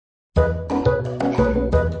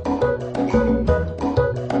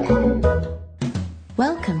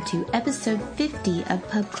Welcome to episode 50 of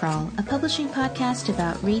Pub Crawl, a publishing podcast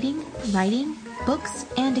about reading, writing, books,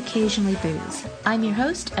 and occasionally booze. I'm your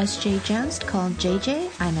host, S.J. Jones, called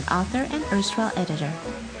JJ. I'm an author and erstwhile editor.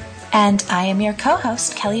 And I am your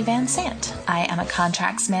co-host, Kelly Van Sant. I am a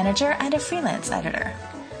contracts manager and a freelance editor.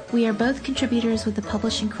 We are both contributors with the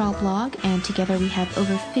Publishing Crawl blog, and together we have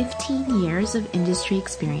over 15 years of industry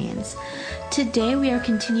experience. Today we are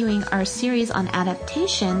continuing our series on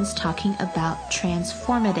adaptations, talking about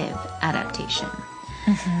transformative adaptation.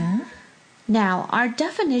 Mm-hmm. Now, our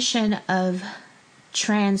definition of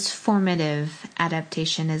transformative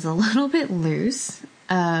adaptation is a little bit loose.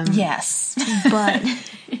 Yes. But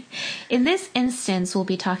in this instance, we'll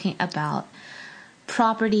be talking about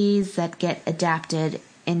properties that get adapted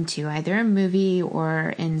into either a movie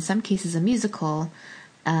or, in some cases, a musical,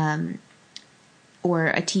 or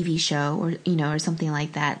a TV show, or or something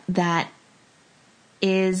like that. That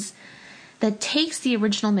takes the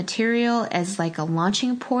original material as like a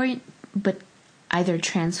launching point, but either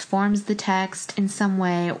transforms the text in some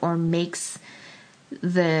way or makes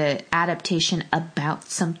the adaptation about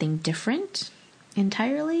something different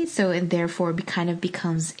entirely. So it therefore kind of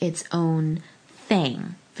becomes its own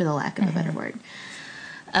thing, for the lack of a better word.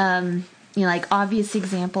 Like obvious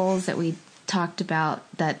examples that we talked about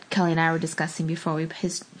that Kelly and I were discussing before we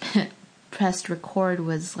pressed record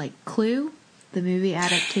was like Clue, the movie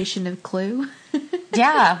adaptation of Clue.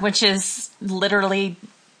 Yeah, which is literally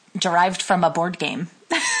derived from a board game.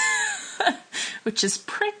 Which is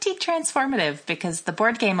pretty transformative because the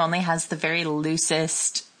board game only has the very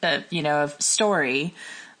loosest, story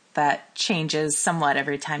that changes somewhat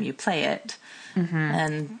every time you play it. Mm-hmm.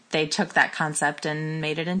 And they took that concept and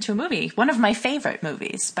made it into a movie. One of my favorite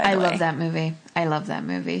movies, by the way. I love that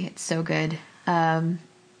movie. It's so good. And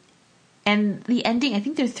the ending, I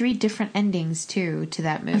think there are 3 different endings too to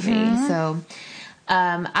that movie. Mm-hmm. So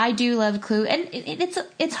I do love Clue, and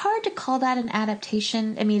it's hard to call that an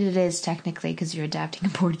adaptation. I mean, it is technically because you're adapting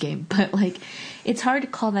a board game, but like it's hard to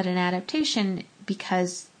call that an adaptation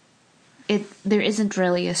because there isn't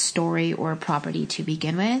really a story or a property to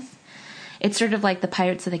begin with. It's sort of like the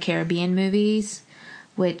Pirates of the Caribbean movies,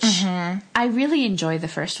 which I really enjoy the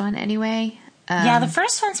first one anyway. Yeah, the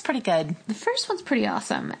first one's pretty good. The first one's pretty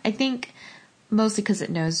awesome. I think mostly because it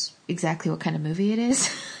knows exactly what kind of movie it is.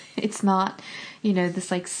 It's not, this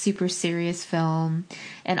like super serious film,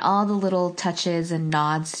 and all the little touches and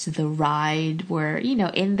nods to the ride were,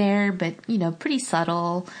 in there, but, pretty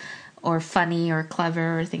subtle or funny or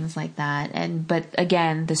clever or things like that. But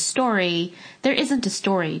again, the story, there isn't a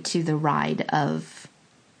story to the ride of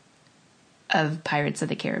Pirates of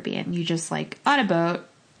the Caribbean. You just like on a boat,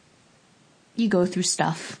 you go through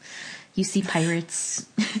stuff, you see pirates,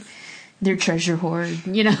 their treasure hoard,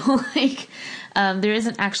 there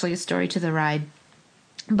isn't actually a story to the ride.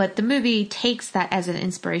 But the movie takes that as an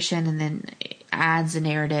inspiration and then adds a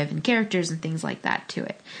narrative and characters and things like that to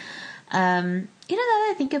it. Now that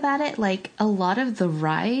I think about it, like a lot of the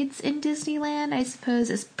rides in Disneyland, I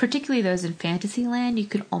suppose, particularly those in Fantasyland, you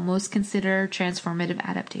could almost consider transformative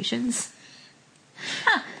adaptations.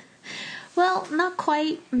 Huh. Well, not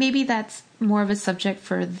quite. Maybe that's more of a subject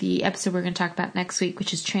for the episode we're going to talk about next week,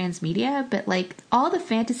 which is transmedia. But like all the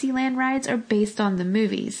Fantasyland rides are based on the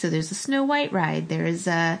movies. So there's a Snow White ride, there's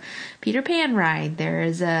a Peter Pan ride,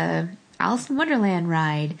 there's a Alice in Wonderland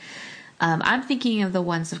ride. I'm thinking of the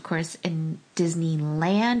ones, of course, in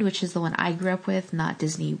Disneyland, which is the one I grew up with, not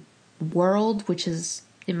Disney World, which is,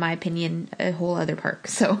 in my opinion, a whole other park.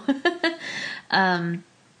 So,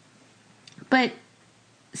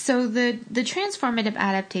 So the transformative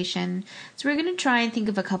adaptation, so we're going to try and think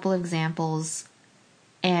of a couple of examples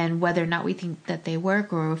and whether or not we think that they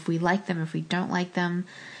work, or if we like them, if we don't like them,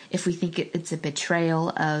 if we think it's a betrayal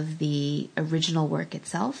of the original work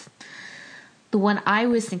itself. The one I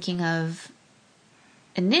was thinking of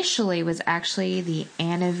initially was actually the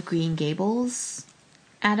Anne of Green Gables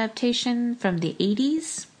adaptation from the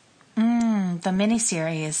 80s. The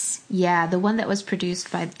miniseries. Yeah, the one that was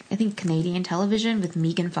produced by, I think, Canadian Television with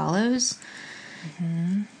Megan Follows.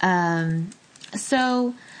 Mm-hmm.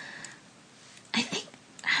 So, I think,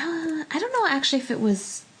 I don't know actually if it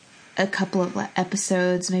was a couple of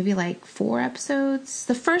episodes, maybe like 4 episodes.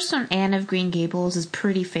 The first one, Anne of Green Gables, is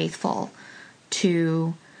pretty faithful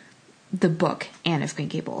to the book Anne of Green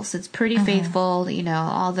Gables. It's pretty faithful,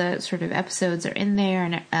 all the sort of episodes are in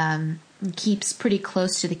there, and keeps pretty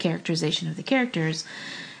close to the characterization of the characters.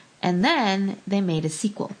 And then they made a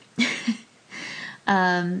sequel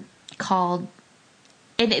called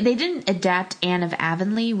they didn't adapt Anne of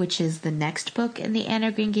Avonlea, which is the next book in the Anne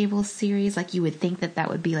of Green Gables series. Like, you would think that that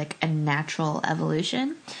would be like a natural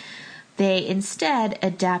evolution. They instead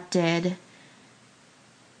adapted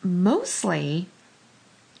mostly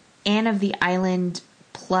Anne of the Island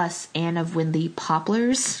plus Anne of Windley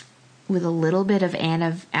Poplars, with a little bit of Anne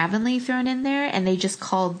of Avonlea thrown in there, and they just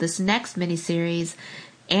called this next miniseries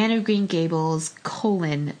Anne of Green Gables,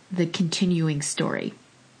 the continuing story.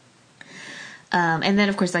 And then,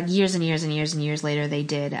 of course, like years and years and years and years later, they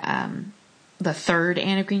did the third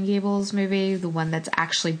Anne of Green Gables movie, the one that's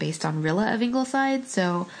actually based on Rilla of Ingleside.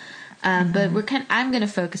 So, but I'm going to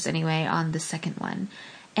focus anyway on the second one.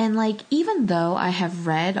 And like, even though I have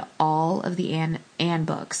read all of the Anne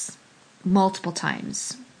books multiple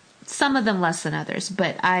times, some of them less than others,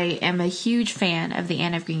 but I am a huge fan of the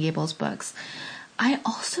Anne of Green Gables books, I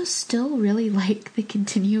also still really like the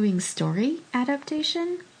continuing story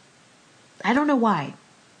adaptation. I don't know why.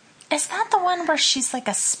 Is that the one where she's like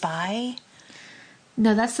a spy?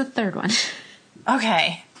 No, that's the third one.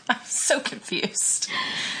 Okay. I'm so confused.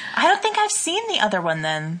 I don't think I've seen the other one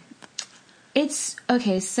then. It's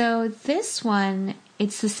okay. So this one,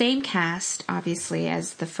 it's the same cast, obviously,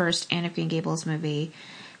 as the first Anne of Green Gables movie.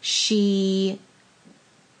 So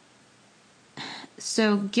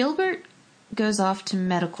Gilbert goes off to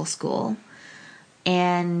medical school,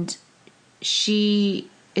 and she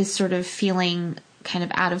is sort of feeling kind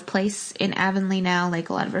of out of place in Avonlea now. Like,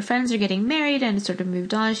 a lot of her friends are getting married and sort of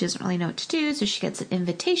moved on. She doesn't really know what to do, so she gets an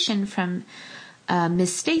invitation from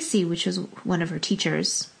Miss Stacy, which was one of her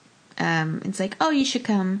teachers. It's like, oh, you should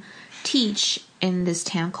come teach in this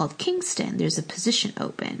town called Kingston. There's a position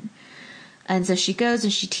open. And so she goes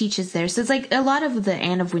and she teaches there. So it's like a lot of the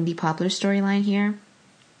Anne of Windy Poplar storyline here,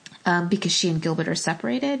 because she and Gilbert are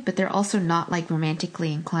separated, but they're also not like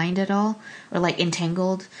romantically inclined at all, or like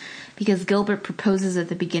entangled, because Gilbert proposes at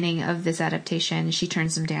the beginning of this adaptation. She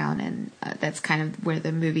turns him down, and that's kind of where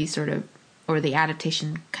the movie or the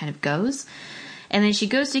adaptation kind of goes. And then she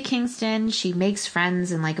goes to Kingston, she makes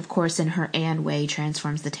friends, and like, of course, in her Anne way,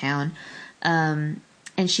 transforms the town.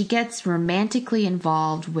 And she gets romantically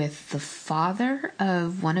involved with the father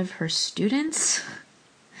of one of her students.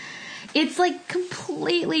 It's like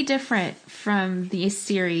completely different from the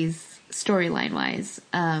series storyline wise.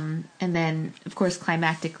 And then, of course,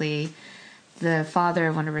 climactically, the father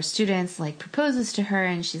of one of her students like proposes to her,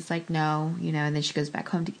 and she's like, no, and then she goes back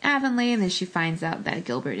home to Avonlea, and then she finds out that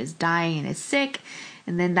Gilbert is dying and is sick.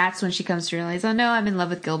 And then that's when she comes to realize, oh no, I'm in love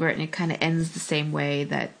with Gilbert. And it kind of ends the same way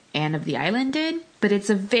that Anne of the Island did, but it's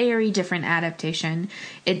a very different adaptation.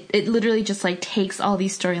 It literally just like takes all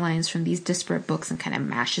these storylines from these disparate books and kind of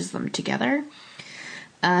mashes them together.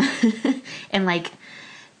 And like,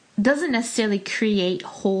 doesn't necessarily create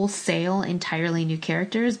wholesale entirely new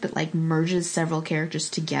characters, but like merges several characters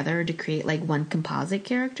together to create like one composite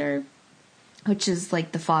character, which is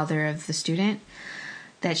like the father of the student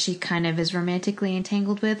that she kind of is romantically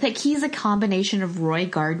entangled with. Like, he's a combination of Roy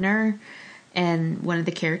Gardner and one of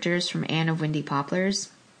the characters from Anne of Windy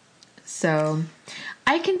Poplars. So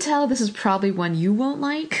I can tell this is probably one you won't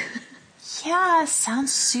like. Yeah,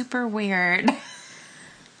 sounds super weird.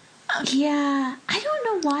 Yeah, I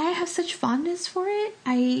don't know why I have such fondness for it.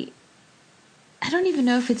 I don't even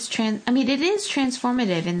know if it's it is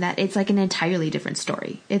transformative in that it's like an entirely different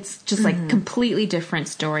story. It's just like completely different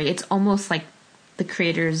story. It's almost like the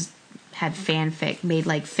creators had made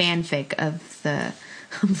like fanfic of the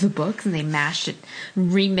books, and they mashed it,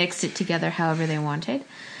 remixed it together however they wanted.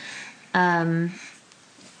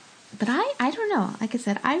 But I don't know. Like I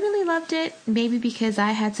said, I really loved it. Maybe because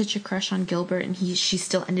I had such a crush on Gilbert, and she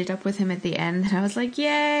still ended up with him at the end. And I was like,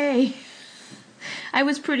 yay! I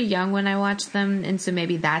was pretty young when I watched them, and so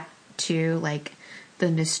maybe that too, like the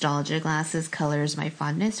nostalgia glasses, colors my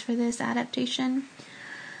fondness for this adaptation.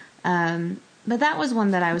 But that was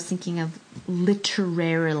one that I was thinking of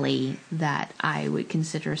literarily that I would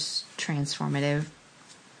consider transformative.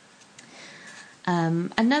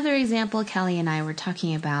 Another example Kelly and I were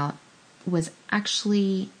talking about was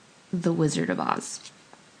actually The Wizard of Oz.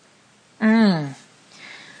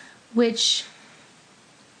 Which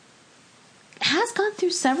has gone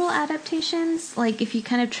through several adaptations. Like, if you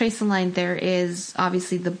kind of trace the line, there is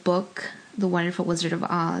obviously the book, The Wonderful Wizard of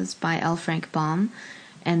Oz by L. Frank Baum.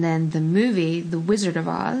 And then the movie, The Wizard of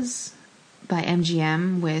Oz by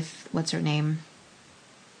MGM with, what's her name?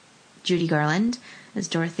 Judy Garland as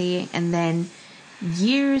Dorothy. And then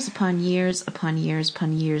years upon years upon years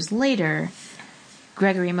upon years later,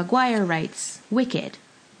 Gregory Maguire writes Wicked,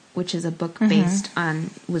 which is a book based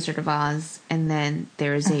on Wizard of Oz. And then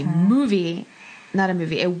there's a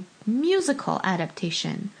musical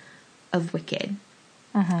adaptation of Wicked.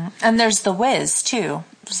 And there's The Wiz, too,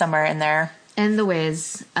 somewhere in there. And The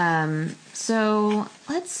Wiz. So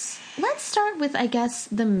let's start with, I guess,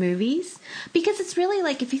 the movies. Because it's really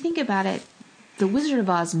like, if you think about it, the Wizard of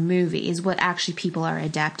Oz movie is what actually people are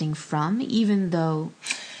adapting from, even though...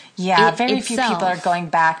 Yeah, very few people are going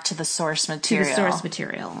back to the source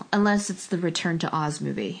material. Unless it's the Return to Oz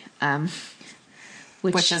movie.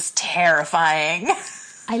 Which is terrifying.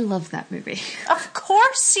 I love that movie. Of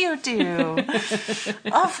course you do.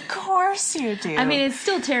 Of course you do. I mean, it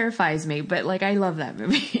still terrifies me, but like, I love that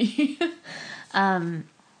movie.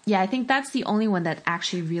 Yeah, I think that's the only one that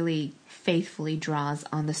actually really faithfully draws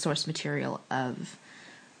on the source material of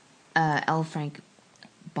L. Frank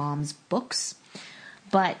Baum's books.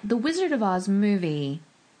 But the Wizard of Oz movie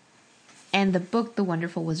and the book The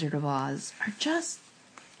Wonderful Wizard of Oz are just,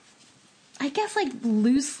 I guess, like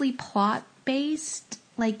loosely plot based.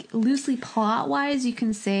 Like, loosely plot-wise, you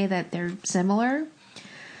can say that they're similar.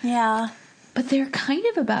 Yeah. But they're kind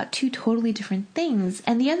of about two totally different things.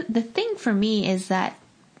 And the thing for me is that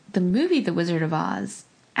the movie The Wizard of Oz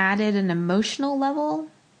added an emotional level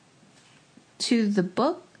to the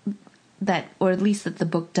book or at least that the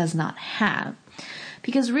book does not have.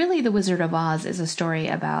 Because really The Wizard of Oz is a story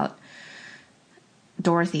about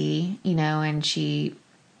Dorothy, and she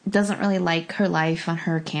doesn't really like her life on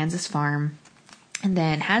her Kansas farm. And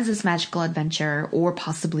then has this magical adventure, or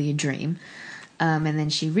possibly a dream. And then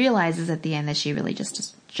she realizes at the end that she really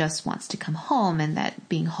just wants to come home, and that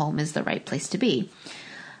being home is the right place to be.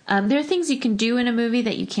 There are things you can do in a movie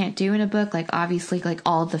that you can't do in a book. Like, obviously, like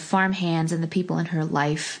all the farm hands and the people in her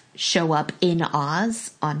life show up in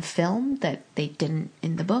Oz on film that they didn't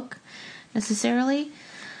in the book necessarily.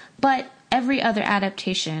 But every other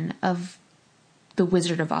adaptation of The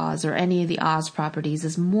Wizard of Oz or any of the Oz properties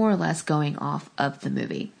is more or less going off of the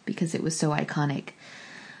movie because it was so iconic.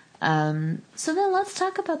 So then let's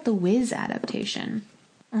talk about the Wiz adaptation.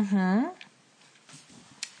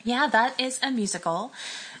 Yeah, that is a musical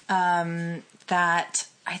that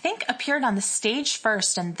I think appeared on the stage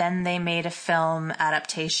first, and then they made a film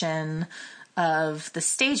adaptation of the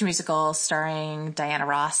stage musical starring Diana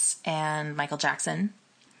Ross and Michael Jackson.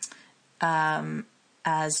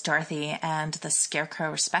 As Dorothy and the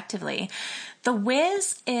Scarecrow, respectively. The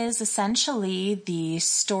Wiz is essentially the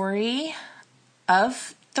story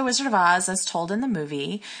of The Wizard of Oz as told in the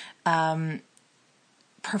movie,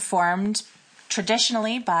 performed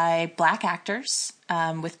traditionally by Black actors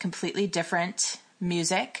with completely different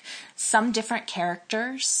music, some different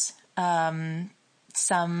characters,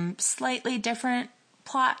 some slightly different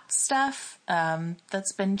plot stuff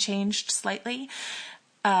that's been changed slightly.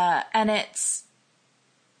 And it's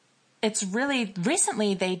really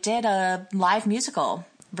recently they did a live musical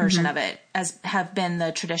version of it, as have been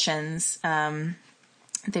the traditions.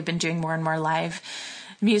 They've been doing more and more live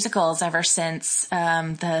musicals ever since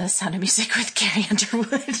The Sound of Music with Carrie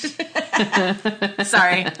Underwood.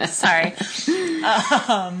 sorry.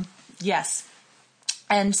 Yes.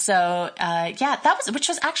 And so, which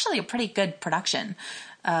was actually a pretty good production.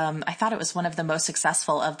 I thought it was one of the most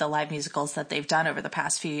successful of the live musicals that they've done over the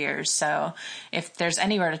past few years. So if there's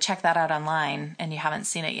anywhere to check that out online and you haven't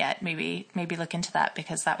seen it yet, maybe look into that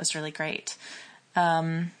because that was really great.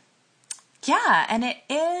 And it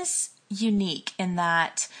is unique in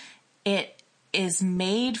that it is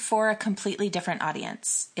made for a completely different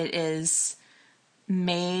audience. It is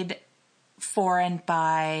made for and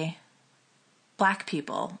by Black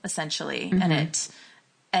people, essentially.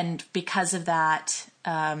 And because of that,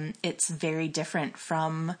 it's very different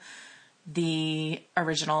from the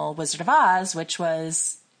original Wizard of Oz, which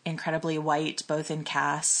was incredibly white, both in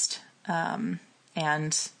cast, and,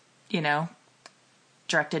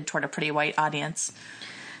 directed toward a pretty white audience.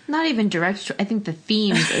 Not even direct. I think the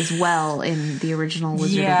themes as well in the original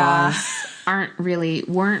Wizard of Oz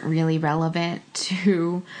weren't really relevant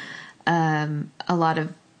to a lot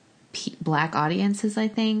of Black audiences, I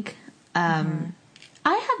think. I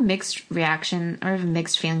have mixed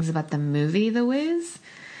feelings about the movie The Wiz.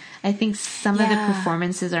 I think some of the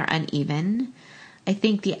performances are uneven. I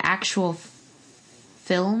think the actual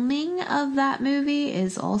filming of that movie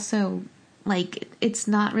is also, like, it's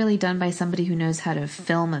not really done by somebody who knows how to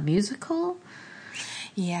film a musical.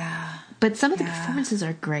 Yeah. But some of the performances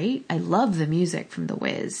are great. I love the music from The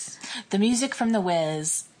Wiz. The music from The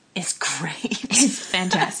Wiz is great. It's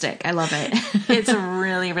fantastic. I love it. It's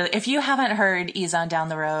really, really... If you haven't heard Ease On Down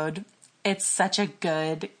the Road, it's such a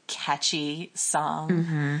good, catchy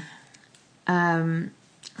song.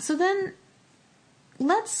 So then,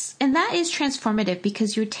 and that is transformative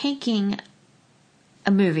because you're taking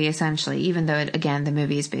a movie, essentially, even though, the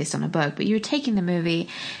movie is based on a book, but you're taking the movie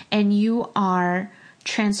and you are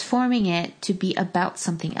transforming it to be about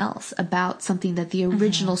something else, about something that the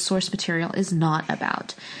original source material is not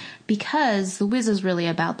about. Because The Wiz is really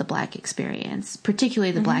about the Black experience,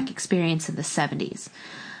 particularly the Black experience in the 70s.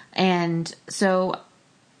 And so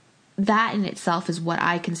that in itself is what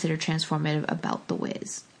I consider transformative about The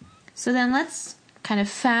Wiz. So then let's kind of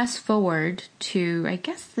fast forward to, I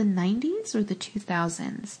guess, the 90s or the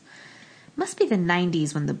 2000s. Must be the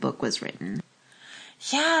 90s when the book was written.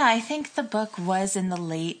 Yeah, I think the book was in the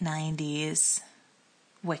late 90s.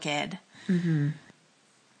 Wicked. Mm-hmm.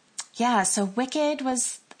 Yeah, so Wicked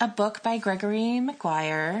was a book by Gregory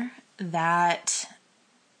Maguire that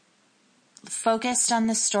focused on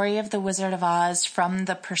the story of the Wizard of Oz from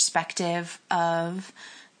the perspective of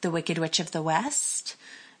the Wicked Witch of the West.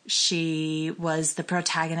 She was the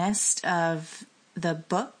protagonist of the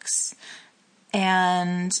books,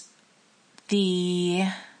 and the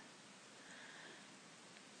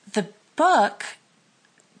book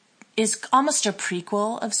is almost a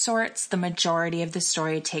prequel of sorts. The majority of the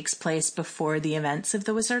story takes place before the events of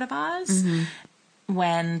the Wizard of Oz,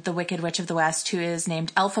 when the Wicked Witch of the West, who is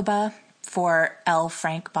named Elphaba for L.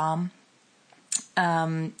 Frank Baum.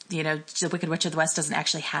 The Wicked Witch of the West doesn't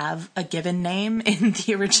actually have a given name in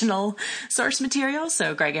the original source material,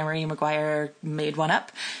 so Gregory Maguire made one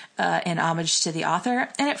up in homage to the author,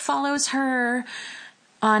 and it follows her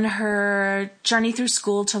on her journey through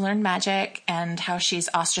school to learn magic and how she's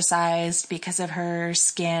ostracized because of her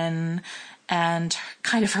skin and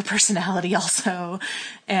kind of her personality also.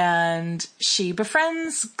 And she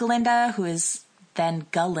befriends Glinda, who is then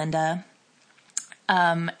Galinda.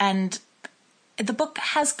 And the book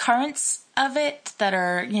has currents of it that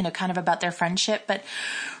are, kind of about their friendship, but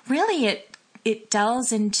really it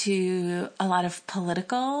delves into a lot of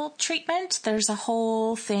political treatment. There's a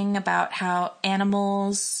whole thing about how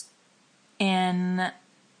animals in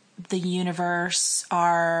the universe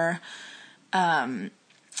are,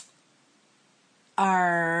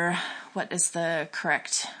 what is the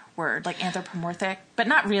correct word? Like anthropomorphic, but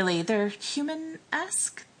not really. They're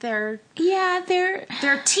human-esque. They're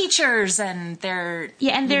teachers and they're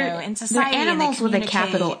in society. They're animals with a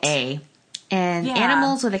capital A. And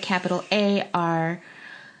animals with a capital A are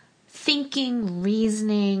thinking,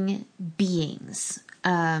 reasoning beings.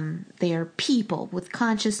 They are people with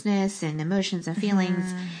consciousness and emotions and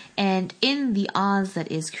feelings. And in the Oz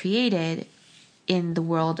that is created in the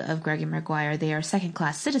world of Gregory Maguire, they are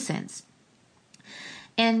second-class citizens.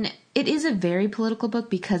 And it is a very political book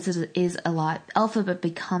because it is a lot. Elphaba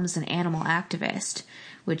becomes an animal activist,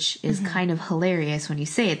 which is kind of hilarious when you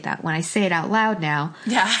say it when I say it out loud now.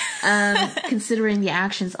 Yeah. Considering the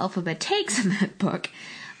actions Elphaba takes in that book.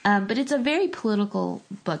 But it's a very political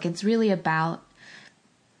book. It's really about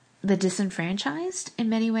the disenfranchised in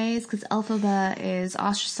many ways, because Elphaba is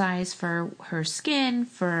ostracized for her skin,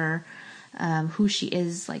 for who she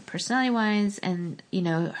is, like, personality-wise, and,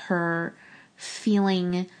 her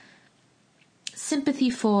feeling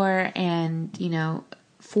sympathy for and,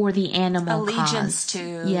 for the animal allegiance cause.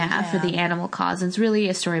 to. For the animal cause. And it's really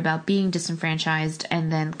a story about being disenfranchised,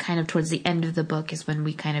 and then kind of towards the end of the book is when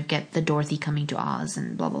we kind of get the Dorothy coming to Oz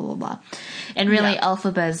and blah, blah, blah, blah. And really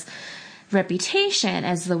Elphaba's reputation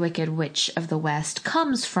as the Wicked Witch of the West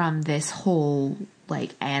comes from this whole,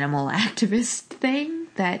 like, animal activist thing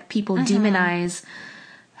that people demonize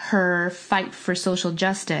her fight for social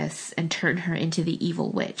justice and turn her into the evil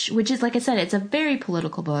witch, which is, like I said, it's a very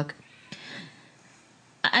political book.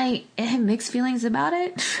 I have mixed feelings about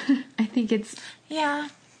it. I think it's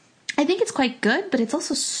quite good, but it's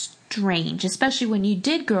also strange, especially when you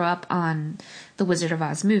did grow up on the Wizard of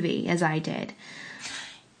Oz movie, as I did.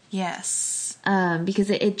 Yes.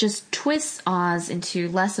 Because it just twists Oz into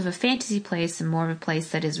less of a fantasy place and more of a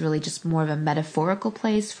place that is really just more of a metaphorical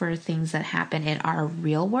place for things that happen in our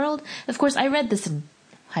real world. Of course, I read this in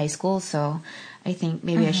high school, so I think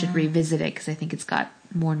maybe I should revisit it because I think it's got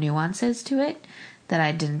more nuances to it that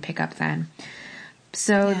I didn't pick up then.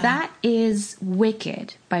 So that is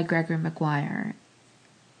Wicked by Gregory Maguire.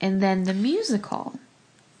 And then the musical.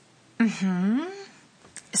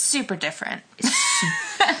 Super different.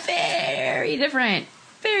 Very different.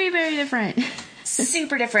 Very, very different.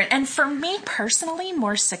 Super different. And for me personally,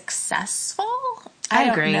 more successful. I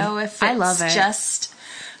agree. Don't know if it's I love it.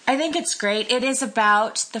 I think it's great. It is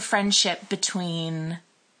about the friendship between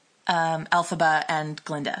Elphaba and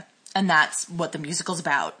Glinda. And that's what the musical's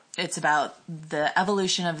about. It's about the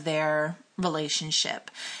evolution of their relationship.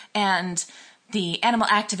 And the animal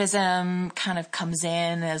activism kind of comes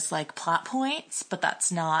in as like plot points, but that's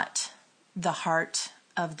not the heart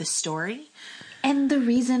of the story. And the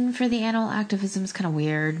reason for the animal activism is kind of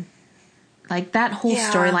weird. Like, that whole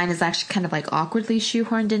storyline is actually kind of, like, awkwardly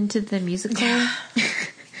shoehorned into the musical. Yeah.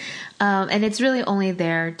 And it's really only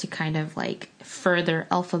there to kind of, like, further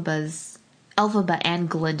Elphaba and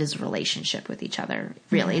Glinda's relationship with each other.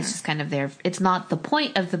 Really, it's just kind of there. It's not the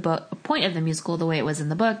point of the musical the way it was in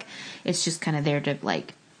the book. It's just kind of there to,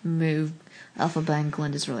 like, move Elphaba and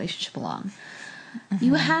Glinda's relationship along.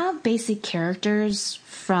 You have basic characters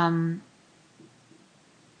from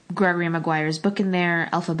Gregory Maguire's book in there.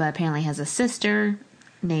 Elphaba apparently has a sister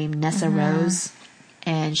named Nessa Rose,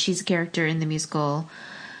 and she's a character in the musical.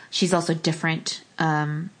 She's also different.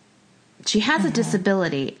 She has a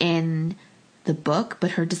disability in the book,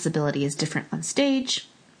 but her disability is different on stage.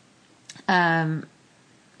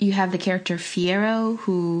 You have the character Fiyero,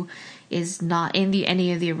 who is not in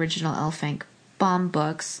any of the original Elfang Baum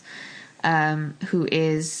books, who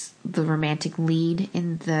is the romantic lead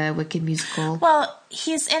in the Wicked musical. Well,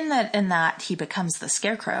 he's in that he becomes the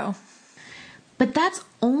Scarecrow. But that's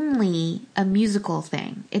only a musical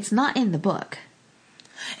thing. It's not in the book.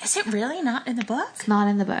 Is it really not in the book? It's not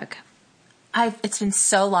in the book. It's been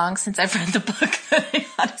so long since I've read the book that I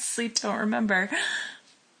honestly don't remember.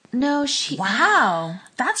 No, Wow,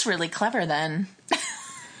 that's really clever then.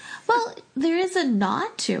 Well, there is a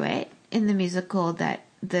nod to it in the musical, that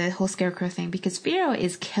the whole Scarecrow thing, because Fiyero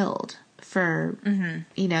is killed for,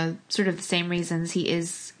 sort of the same reasons. He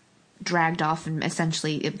is dragged off and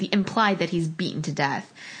essentially implied that he's beaten to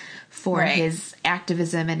death for his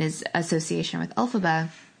activism and his association with Elphaba.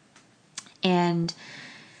 And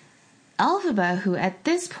Elphaba, who at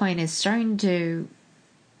this point is starting to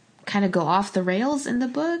kind of go off the rails in the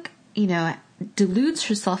book, deludes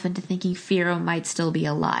herself into thinking Fiyero might still be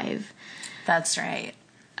alive. That's right.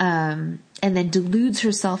 And then deludes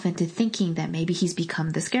herself into thinking that maybe he's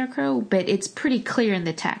become the Scarecrow, but it's pretty clear in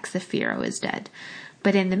the text that Fiyero is dead.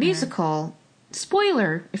 But in the musical,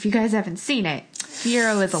 spoiler, if you guys haven't seen it,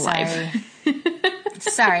 Fiyero is alive.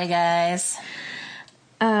 Sorry, guys.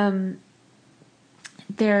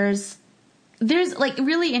 There's like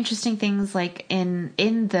really interesting things like in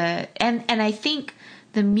the and I think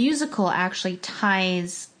the musical actually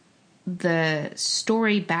ties the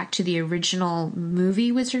story back to the original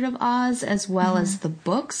movie Wizard of Oz as well as the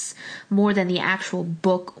books, more than the actual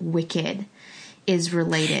book Wicked is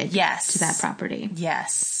related to that property.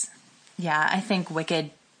 Yes. Yeah, I think Wicked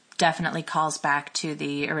definitely calls back to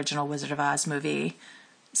the original Wizard of Oz movie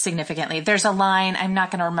significantly. There's a line, I'm not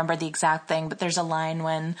going to remember the exact thing, but there's a line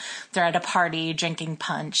when they're at a party drinking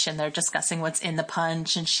punch and they're discussing what's in the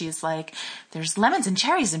punch, and she's like, there's lemons and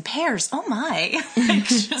cherries and pears. Oh my. Like,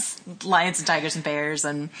 just lions and tigers and bears,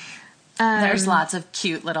 and there's lots of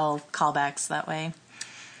cute little callbacks that way.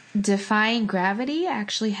 Defying Gravity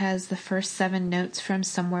actually has the first 7 notes from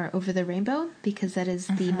Somewhere Over the Rainbow, because that is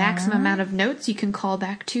the maximum amount of notes you can call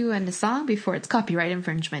back to in a song before it's copyright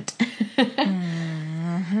infringement.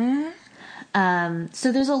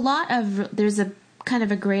 So there's a kind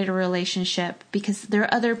of a greater relationship, because there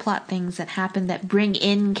are other plot things that happen that bring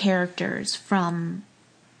in characters from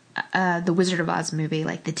the Wizard of Oz movie,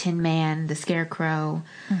 like the Tin Man, the Scarecrow,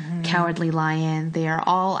 Cowardly Lion. They are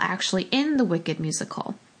all actually in the Wicked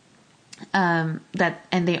musical. And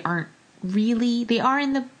they aren't really, they are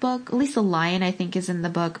in the book. At least the lion, I think, is in the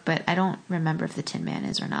book, but I don't remember if the Tin Man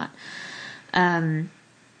is or not.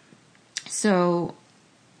 So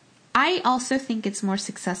I also think it's more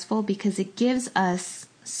successful because it gives us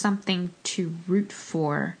something to root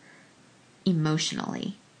for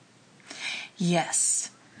emotionally.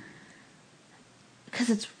 Yes.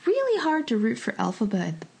 Because it's really hard to root for Elphaba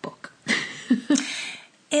in the book.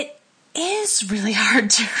 It is really hard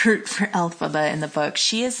to root for Elphaba in the book.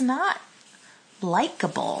 She is not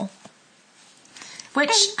likable.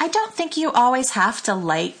 Which I don't think you always have to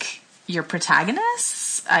like your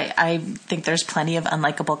protagonists. I think there's plenty of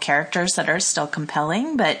unlikable characters that are still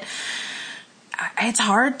compelling, but it's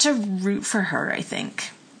hard to root for her, I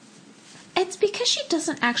think. It's because she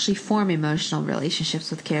doesn't actually form emotional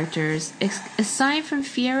relationships with characters. Aside from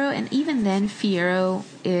Fiyero, and even then Fiyero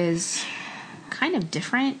is kind of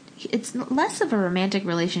different. It's less of a romantic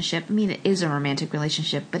relationship. I mean, it is a romantic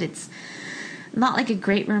relationship, but it's not like a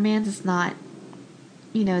great romance. It's not,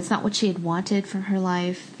 it's not what she had wanted from her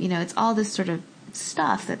life. It's all this sort of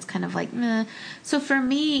stuff that's kind of like, meh. So for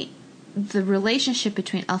me, the relationship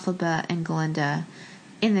between Elphaba and Glinda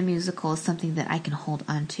in the musical is something that I can hold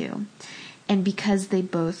on to. And because they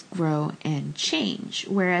both grow and change.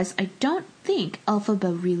 Whereas I don't think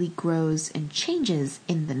Elphaba really grows and changes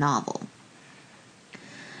in the novel.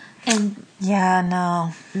 And yeah,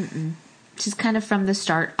 no. She's kind of from the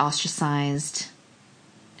start ostracized,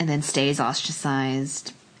 and then stays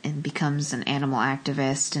ostracized and becomes an animal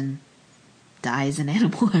activist, and die as an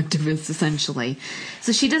animal activist, essentially.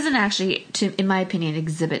 So she doesn't actually, in my opinion,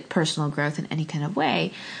 exhibit personal growth in any kind of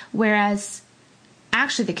way. Whereas,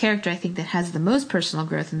 actually, the character I think that has the most personal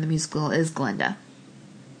growth in the musical is Glinda,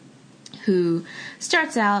 who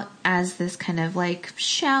starts out as this kind of like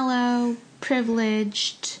shallow,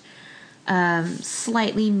 privileged,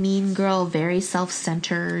 slightly mean girl, very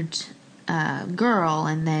self-centered girl,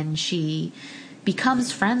 and then she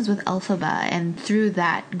becomes friends with Elphaba, and through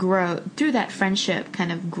that friendship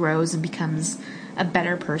kind of grows and becomes a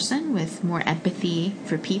better person with more empathy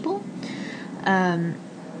for people.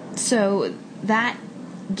 So that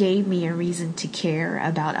gave me a reason to care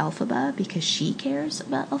about Elphaba because she cares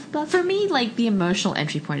about Elphaba. For me, like, the emotional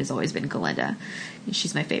entry point has always been Glinda.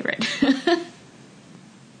 She's my favorite.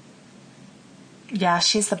 Yeah,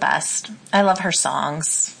 she's the best. I love her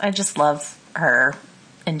songs. I just love her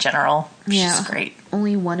in general. She's great.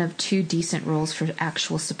 Only one of 2 decent roles for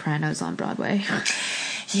actual sopranos on Broadway.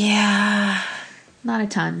 Yeah. Not a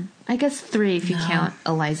ton. I guess 3 if you count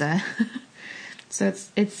Eliza. So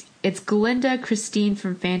it's Glinda, Christine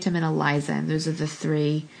from Phantom, and Eliza, and those are the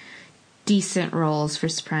 3 decent roles for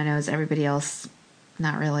sopranos. Everybody else,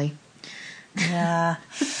 not really. Yeah,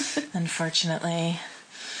 unfortunately.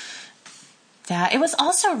 Yeah, it was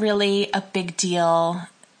also really a big deal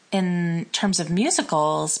in terms of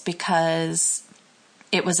musicals because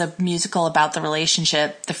it was a musical about the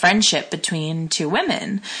relationship, the friendship between 2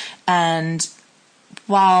 women. And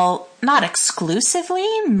while not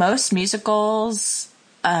exclusively, most musicals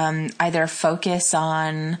either focus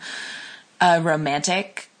on a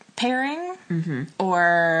romantic pairing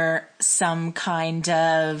or some kind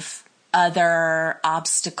of other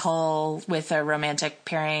obstacle with a romantic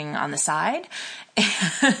pairing on the side.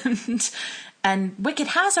 And Wicked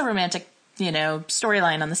has a romantic,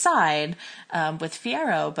 storyline on the side with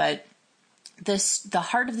Fiyero, but the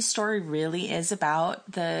heart of the story really is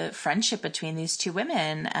about the friendship between these 2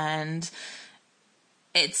 women, and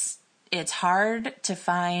it's hard to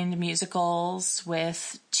find musicals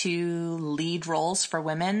with 2 lead roles for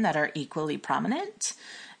women that are equally prominent.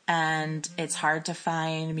 And it's hard to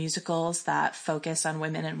find musicals that focus on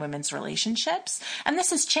women and women's relationships. And this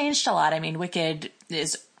has changed a lot. I mean, Wicked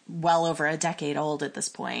is well over a decade old at this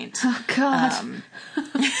point. Oh, God.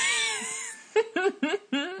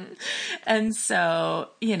 And so,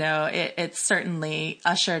 it certainly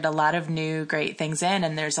ushered a lot of new great things in.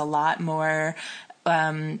 And there's a lot more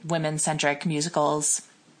women-centric musicals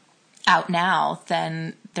out now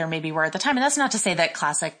than there maybe were at the time. And that's not to say that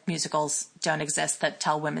classic musicals don't exist that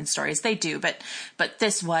tell women's stories. They do, but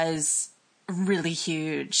this was really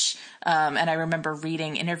huge. And I remember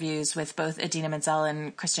reading interviews with both Idina Menzel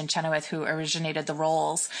and Kristen Chenoweth, who originated the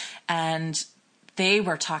roles, and they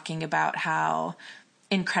were talking about how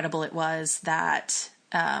incredible it was that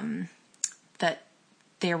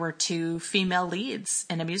there were 2 female leads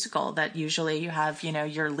in a musical. That usually you have,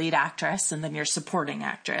 your lead actress and then your supporting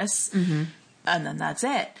actress, and then that's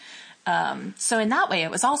it. So in that way,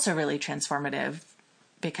 it was also really transformative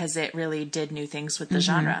because it really did new things with the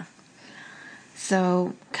genre.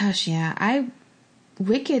 So, gosh, yeah,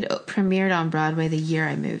 Wicked premiered on Broadway the year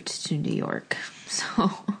I moved to New York.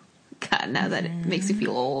 So, God, now that it makes me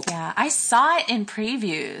feel old. Yeah, I saw it in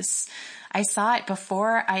previews. I saw it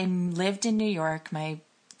before I lived in New York. My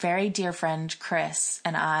very dear friend Chris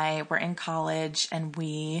and I were in college, and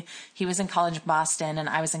he was in college in Boston and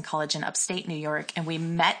I was in college in upstate New York, and we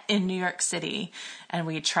met in New York City, and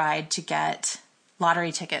we tried to get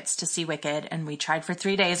lottery tickets to see Wicked, and we tried for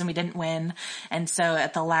 3 days and we didn't win. And so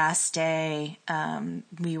at the last day,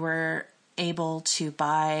 we were able to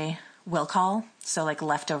buy will call, so like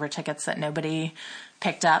leftover tickets that nobody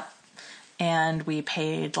picked up, and we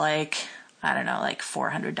paid like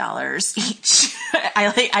 $400 each.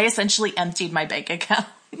 I essentially emptied my bank account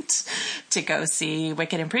to go see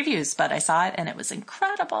Wicked in previews, but I saw it and it was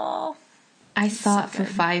incredible. I saw it for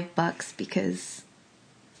 $5 because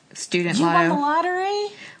student You lotto. won the lottery?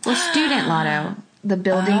 Well, student lotto. The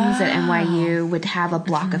buildings at NYU would have a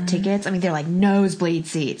block of tickets. I mean, they're like nosebleed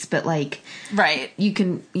seats, but like, right. You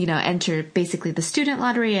can, enter basically the student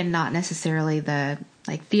lottery and not necessarily the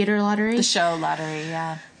like theater lottery. The show lottery,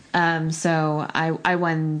 yeah. So I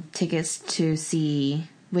won tickets to see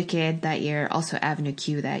Wicked that year, also Avenue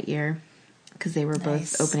Q that year, because they were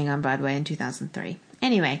both opening on Broadway in 2003.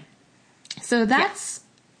 Anyway, so that's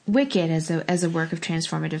Wicked as a work of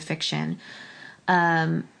transformative fiction.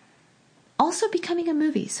 Also becoming a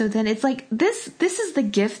movie. So then it's like this is the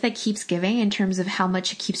gift that keeps giving in terms of how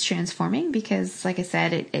much it keeps transforming, because like I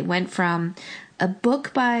said, it went from a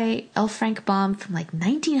book by L. Frank Baum from like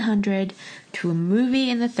 1900 to a movie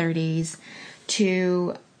in the 30s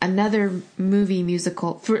to another movie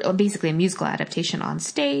musical, for basically a musical adaptation on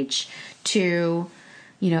stage, to,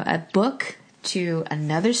 a book, to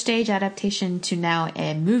another stage adaptation, to now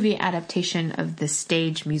a movie adaptation of the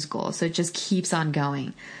stage musical. So it just keeps on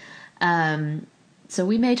going. So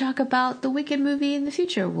we may talk about the Wicked movie in the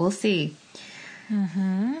future. We'll see.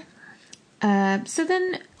 Mm-hmm. So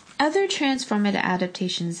then other transformative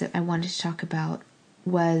adaptations that I wanted to talk about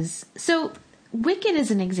was... So Wicked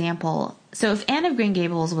is an example. So if Anne of Green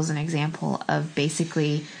Gables was an example of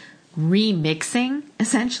basically remixing,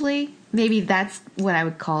 essentially... Maybe that's what I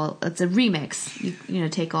would call it's a remix. You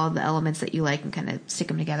take all the elements that you like and kind of stick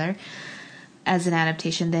them together as an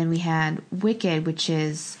adaptation. Then we had Wicked, which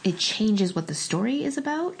is it changes what the story is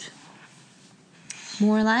about,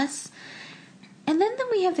 more or less. And then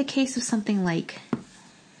we have the case of something like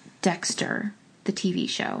Dexter, the TV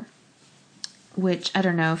show, which I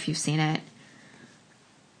don't know if you've seen it.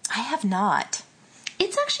 I have not.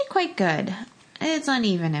 It's actually quite good. It's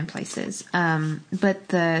uneven in places.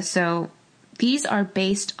 So these are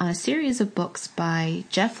based on a series of books by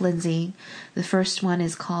Jeff Lindsay. The first one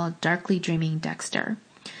is called Darkly Dreaming Dexter.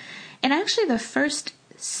 And actually the first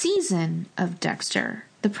season of Dexter,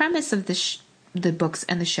 the premise of the books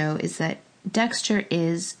and the show is that Dexter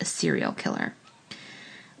is a serial killer.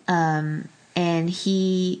 But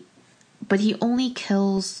he only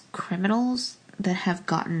kills criminals that have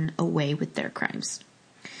gotten away with their crimes.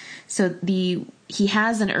 So he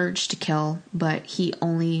has an urge to kill, but the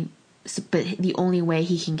only way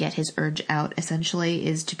he can get his urge out essentially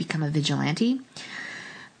is to become a vigilante.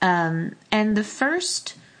 And the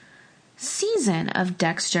first season of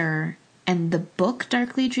Dexter and the book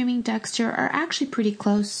Darkly Dreaming Dexter are actually pretty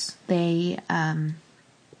close. They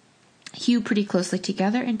hew pretty closely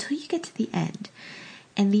together until you get to the end.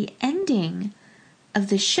 And the ending of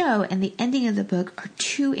the show and the ending of the book are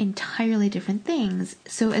two entirely different things.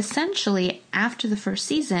 So essentially, after the first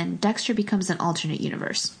season, Dexter becomes an alternate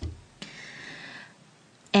universe.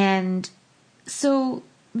 And so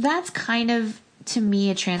that's kind of, to me,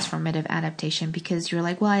 a transformative adaptation, because you're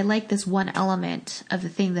like, well, I like this one element of the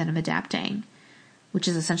thing that I'm adapting, which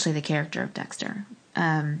is essentially the character of Dexter.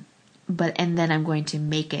 And then I'm going to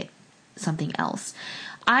make it something else.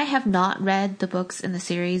 I have not read the books in the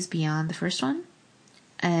series beyond the first one.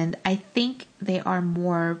 And I think they are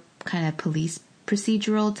more kind of police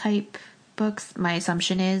procedural type books. My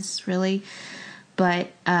assumption is, really.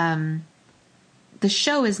 But the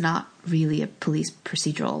show is not really a police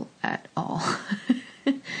procedural at all.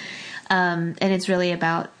 And it's really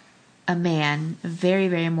about a man, a very,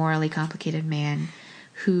 very morally complicated man,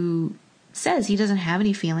 who says he doesn't have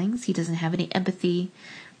any feelings, he doesn't have any empathy,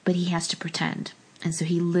 but he has to pretend. And so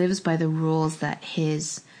he lives by the rules that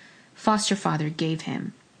his foster father gave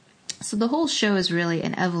him. So the whole show is really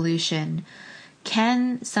an evolution.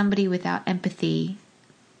 Can somebody without empathy,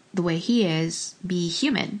 the way he is, be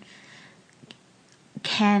human?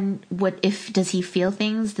 Does he feel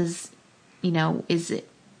things? Does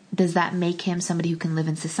that make him somebody who can live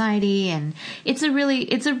in society? And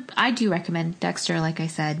I do recommend Dexter, like I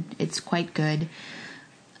said. It's quite good.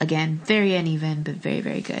 Again, very uneven, but very,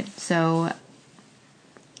 very good. So,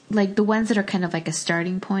 like, the ones that are kind of like a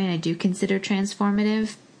starting point, I do consider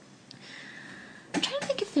transformative. I'm trying to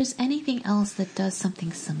think if there's anything else that does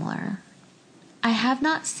something similar. I have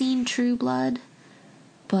not seen True Blood,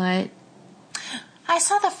 but... I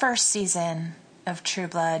saw the first season of True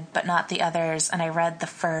Blood, but not the others, and I read the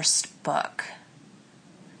first book.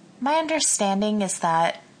 My understanding is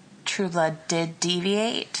that True Blood did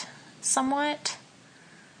deviate somewhat,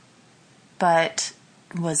 but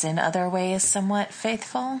was in other ways somewhat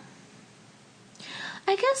faithful.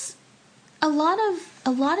 I guess a lot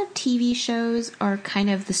of TV shows are kind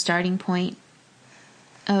of the starting point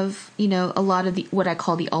of, a lot of what I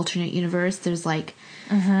call the alternate universe. There's like,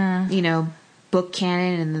 book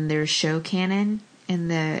canon, and then there's show canon, and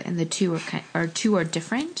the two are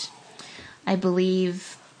different. I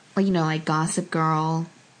believe, like Gossip Girl,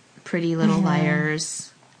 Pretty Little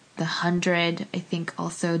Liars, The 100, I think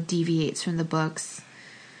also deviates from the books.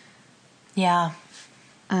 Yeah.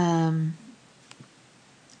 I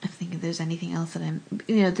think if there's anything else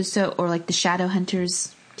that or like the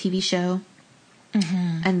Shadowhunters TV show,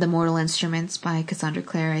 and The Mortal Instruments by Cassandra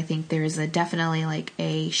Clare. I think there is definitely like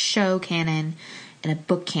a show canon and a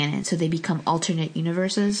book canon, so they become alternate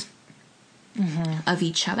universes of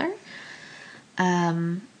each other.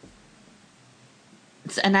 And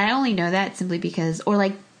I only know that simply because, or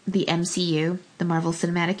like the MCU, the Marvel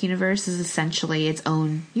Cinematic Universe, is essentially its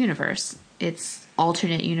own universe. It's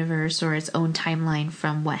alternate universe or its own timeline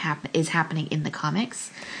from what is happening in the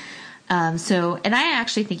comics. And I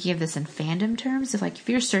actually thinking of this in fandom terms. If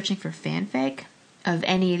you're searching for fanfic of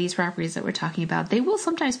any of these properties that we're talking about, they will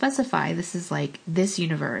sometimes specify this is like this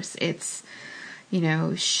universe. It's,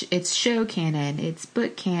 it's show canon, it's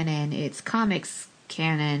book canon, it's comics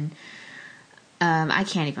canon. I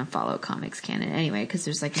can't even follow comics canon anyway, because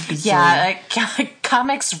there's like a bazillion. Yeah,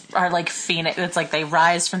 comics are like phoenix. It's like they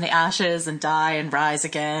rise from the ashes and die and rise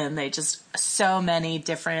again. They just, so many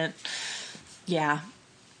different, yeah.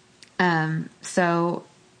 So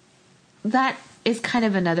that is kind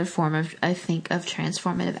of another form of, I think, of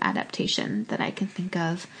transformative adaptation that I can think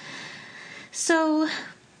of. So,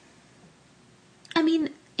 I mean,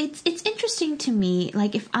 it's interesting to me,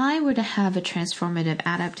 like, if I were to have a transformative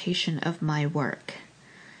adaptation of my work,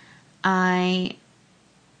 I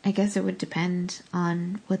guess it would depend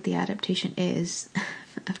on what the adaptation is,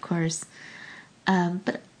 of course.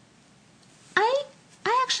 But I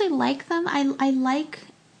actually like them. I like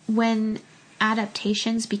when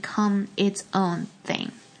adaptations become its own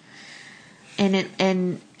thing.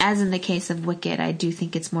 And as in the case of Wicked, I do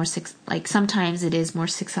think it's more, sometimes it is more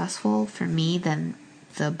successful for me than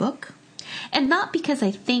the book. And not because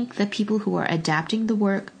I think the people who are adapting the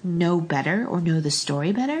work know better or know the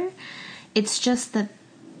story better. It's just that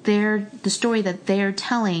the story that they're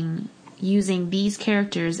telling using these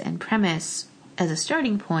characters and premise as a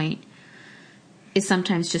starting point is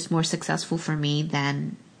sometimes just more successful for me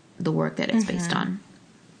than the work that it's based on.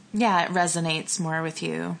 Yeah, it resonates more with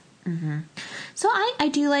you. Mm-hmm. So I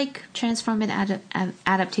do like transformative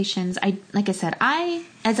adaptations.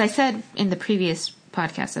 As I said in the previous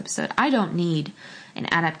podcast episode, I don't need an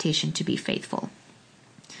adaptation to be faithful.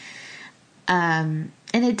 And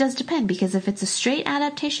it does depend, because if it's a straight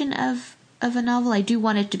adaptation of a novel, I do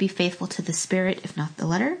want it to be faithful to the spirit, if not the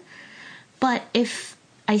letter. But if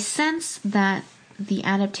I sense that the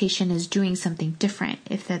adaptation is doing something different,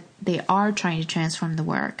 if that they are trying to transform the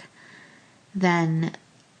work, then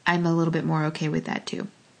I'm a little bit more okay with that too.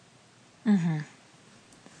 Mm-hmm.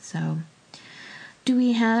 So, do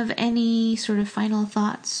we have any sort of final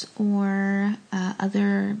thoughts or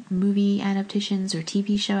other movie adaptations or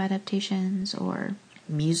TV show adaptations or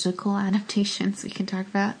musical adaptations we can talk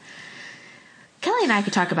about? Kelly and I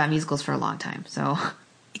could talk about musicals for a long time, so.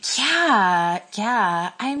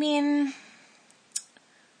 Yeah. I mean,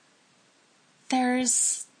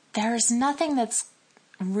 there's nothing that's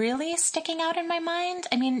really sticking out in my mind.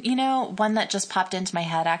 I mean, one that just popped into my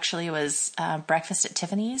head actually was Breakfast at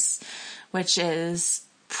Tiffany's, which is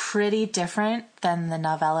pretty different than the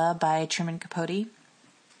novella by Truman Capote.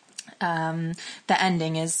 The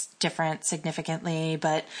ending is different significantly,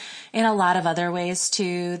 but in a lot of other ways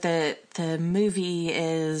too. The movie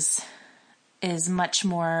is much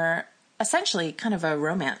more essentially kind of a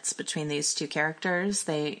romance between these two characters.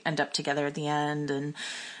 They end up together at the end, and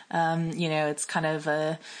it's kind of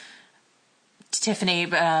a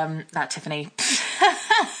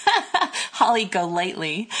Holly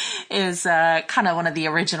Golightly is kind of one of the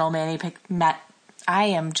original I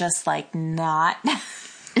am just like not.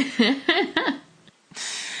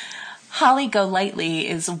 Holly Golightly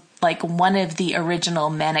is like one of the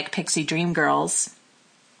original Manic Pixie Dream Girls.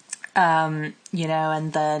 And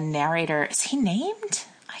the narrator, is he named?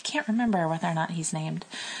 I can't remember whether or not he's named.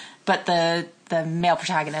 But the male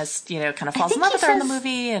protagonist, kind of falls in love with her in the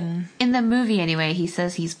movie. And in the movie, anyway, he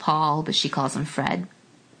says he's Paul, but she calls him Fred.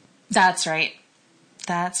 That's right.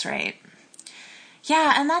 Yeah,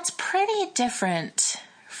 and that's pretty different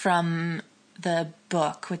from the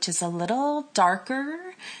book, which is a little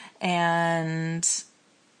darker and,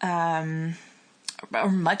 or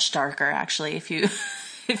much darker, actually, if you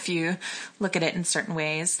if you look at it in certain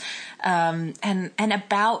ways, and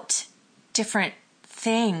about different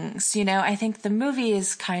things. I think the movie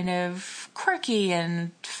is kind of quirky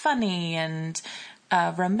and funny and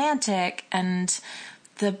romantic, and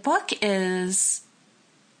the book is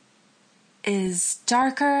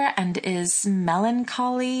darker and is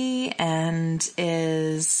melancholy and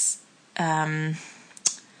is kind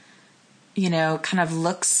of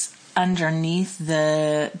looks underneath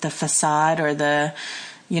the facade or the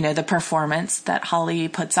performance that Holly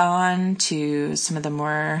puts on to some of the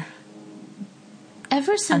more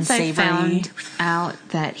Ever since unsavory. I found out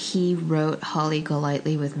that he wrote Holly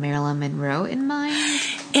Golightly with Marilyn Monroe in mind,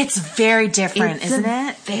 it's very different, isn't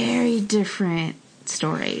it? Very different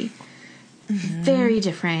story. Mm-hmm. Very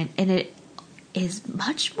different, and it is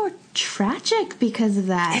much more tragic because of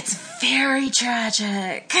that. It's very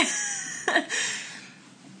tragic.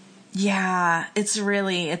 Yeah, it's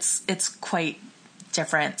quite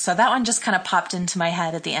different. So that one just kind of popped into my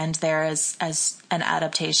head at the end there as an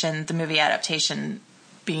adaptation, the movie adaptation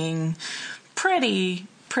being pretty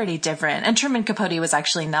pretty different. And Truman Capote was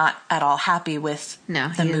actually not at all happy with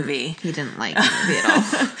the movie. He didn't like the movie at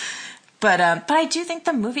all. But I do think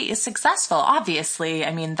the movie is successful. Obviously,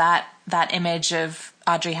 I mean that image of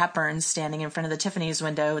Audrey Hepburn standing in front of the Tiffany's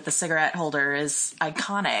window with the cigarette holder is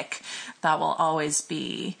iconic. That will always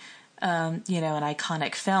be, an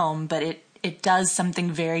iconic film. But it does something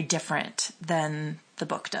very different than the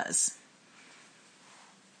book does.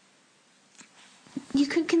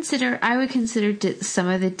 I would consider some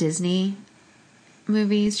of the Disney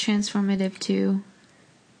movies transformative too.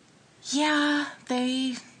 Yeah.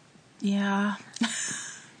 I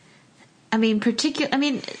mean,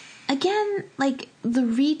 again, like the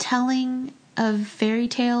retelling of fairy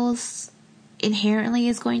tales inherently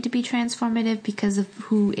is going to be transformative because of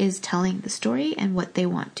who is telling the story and what they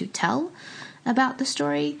want to tell about the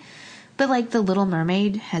story. But like The Little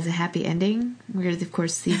Mermaid has a happy ending, whereas of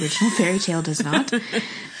course the original fairy tale does not.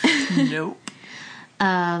 Nope.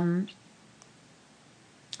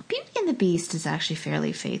 Beauty and the Beast is actually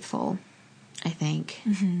fairly faithful, I think.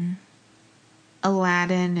 Mm-hmm.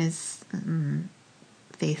 Aladdin is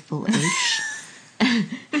faithful-ish.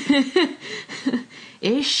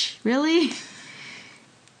 Ish, really?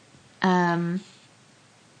 I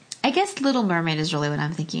guess Little Mermaid is really what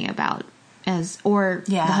I'm thinking about,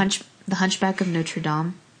 The Hunchback of Notre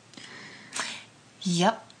Dame.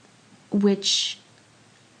 Yep. Which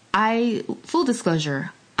full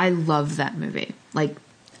disclosure, I love that movie. Like,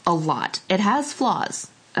 a lot. It has flaws.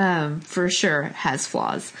 For sure it has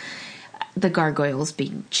flaws. The gargoyles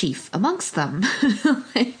being chief amongst them.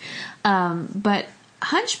 But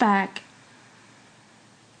Hunchback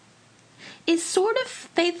is sort of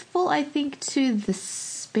faithful, I think, to the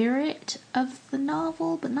spirit of the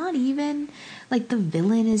novel, but not even. Like, the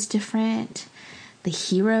villain is different. The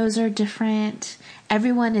heroes are different.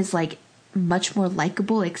 Everyone is, like, much more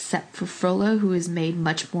likable except for Frollo, who is made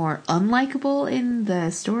much more unlikable in the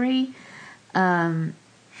story. Because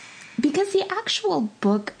the actual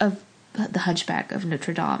book of The Hunchback of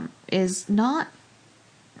Notre Dame is not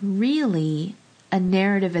really a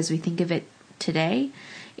narrative as we think of it today.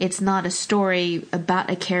 It's not a story about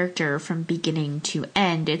a character from beginning to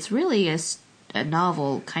end. It's really a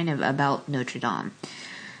novel kind of about Notre Dame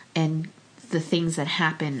and the things that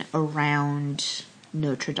happen around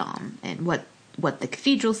Notre Dame and what the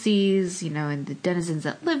cathedral sees, and the denizens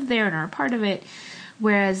that live there and are a part of it.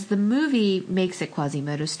 Whereas the movie makes it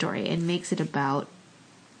Quasimodo's story and makes it about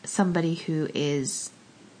somebody who is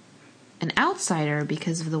an outsider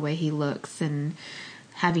because of the way he looks and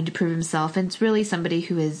having to prove himself. And it's really somebody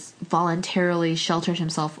who has voluntarily sheltered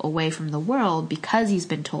himself away from the world because he's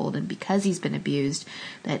been told and because he's been abused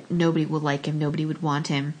that nobody would like him, nobody would want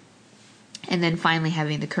him. And then finally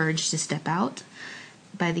having the courage to step out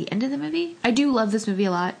by the end of the movie. I do love this movie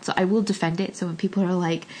a lot, so I will defend it. So when people are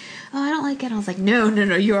like, oh, I don't like it, I was like, no,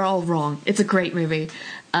 you're all wrong. It's a great movie.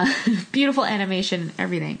 Beautiful animation,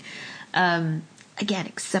 everything. Again,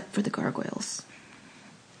 except for the gargoyles.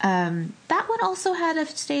 That one also had a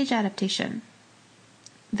stage adaptation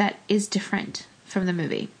that is different from the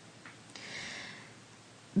movie.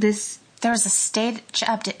 There was a stage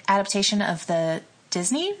adaptation of the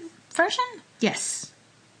Disney version? Yes.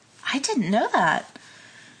 I didn't know that.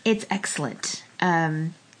 It's excellent.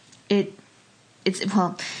 It's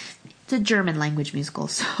a German language musical,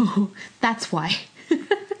 so that's why.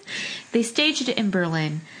 They staged it in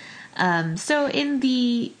Berlin. So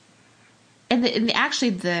the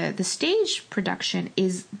stage production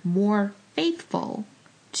is more faithful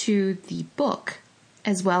to the book,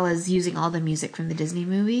 as well as using all the music from the Disney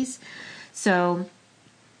movies. So,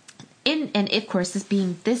 and of course, this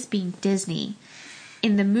being Disney,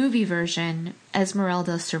 in the movie version,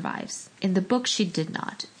 Esmeralda survives. In the book, she did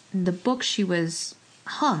not. In the book, she was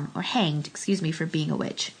hanged, for being a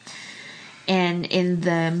witch. And in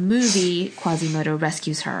the movie, Quasimodo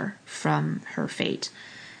rescues her from her fate.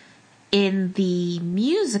 In the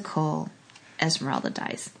musical, Esmeralda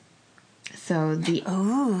dies. So the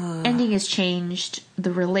ending is changed.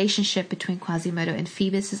 The relationship between Quasimodo and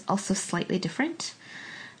Phoebus is also slightly different.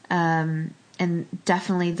 And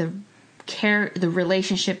definitely the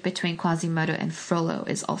relationship between Quasimodo and Frollo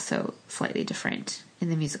is also slightly different in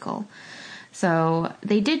the musical. So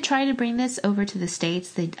they did try to bring this over to the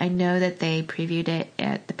States. I know that they previewed it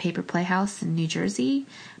at the Paper Playhouse in New Jersey,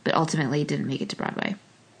 but ultimately didn't make it to Broadway.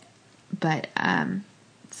 But I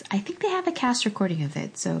think they have a cast recording of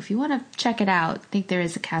it. So if you want to check it out, I think there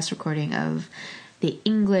is a cast recording of the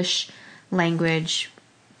English language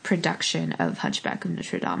production of Hunchback of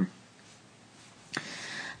Notre Dame.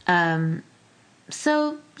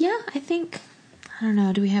 So, yeah, I don't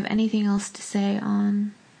know, do we have anything else to say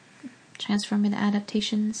on Transformer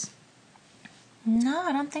adaptations? No,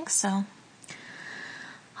 I don't think so.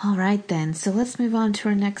 All right, then. So let's move on to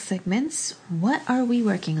our next segments. What are we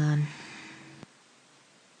working on?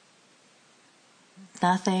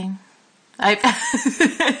 Nothing.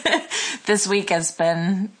 This week has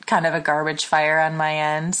been kind of a garbage fire on my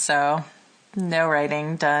end, so no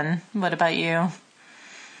writing done. What about you?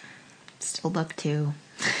 Still book 2.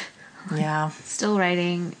 Yeah. Still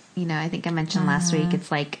writing. You know, I think I mentioned last week,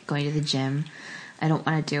 it's like going to the gym. I don't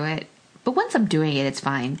want to do it. But once I'm doing it, it's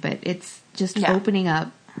fine. But it's just opening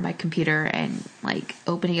up my computer and like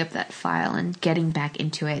opening up that file and getting back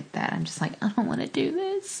into it that I'm just like, I don't want to do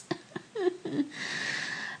this.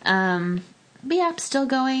 But yeah, I'm still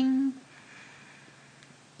going,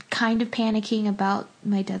 kind of panicking about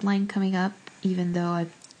my deadline coming up, even though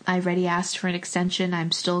I already asked for an extension.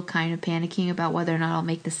 I'm still kind of panicking about whether or not I'll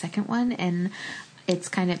make the second one, and it's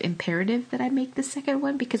kind of imperative that I make the second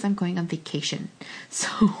one because I'm going on vacation. So,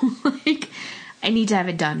 like, I need to have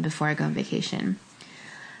it done before I go on vacation.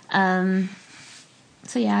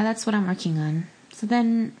 So yeah, that's what I'm working on. So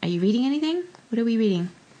then, are you reading anything? What are we reading?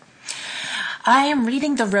 I am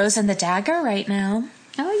reading The Rose and the Dagger right now.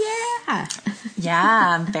 Oh, yeah.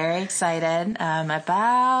 Yeah, I'm very excited.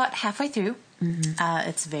 About halfway through.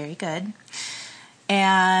 It's very good.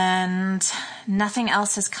 And nothing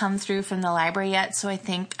else has come through from the library yet, so I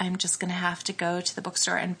think I'm just going to have to go to the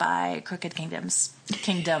bookstore and buy Crooked Kingdom,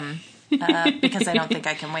 because I don't think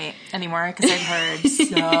I can wait anymore because I've heard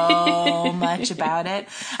so much about it,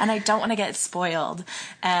 and I don't want to get spoiled.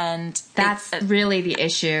 And that's really the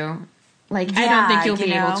issue. Like, yeah, I don't think you'll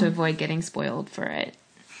be able to avoid getting spoiled for it.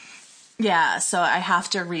 Yeah, so I have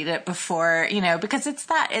to read it before, because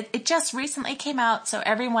it just recently came out, so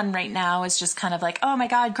everyone right now is just kind of like, oh my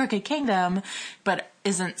god, Crooked Kingdom, but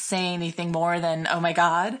isn't saying anything more than, oh my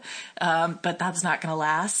god, but that's not going to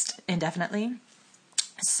last indefinitely.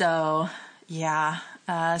 So, yeah.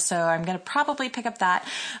 So I'm going to probably pick up that.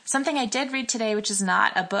 Something I did read today, which is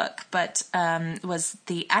not a book, but was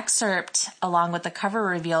the excerpt along with the cover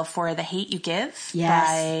reveal for The Hate You Give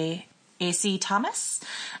by A.C. Thomas.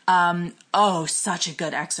 Such a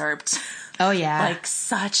good excerpt. Oh, yeah. Like,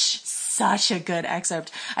 such a good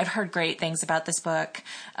excerpt. I've heard great things about this book.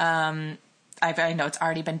 I know it's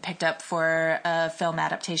already been picked up for a film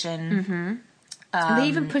adaptation. They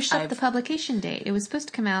even pushed up the publication date. It was supposed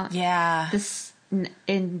to come out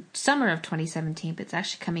in summer of 2017, but it's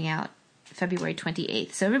actually coming out February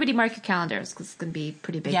 28th. So everybody mark your calendars because it's going to be a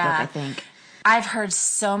pretty big book, I think. I've heard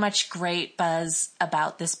so much great buzz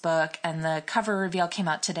about this book, and the cover reveal came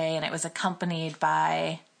out today, and it was accompanied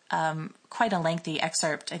by quite a lengthy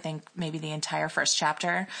excerpt, I think maybe the entire first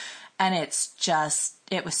chapter, and it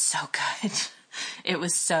was so good. It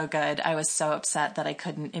was so good. I was so upset that I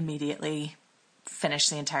couldn't immediately finish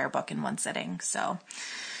the entire book in one sitting, so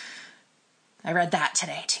I read that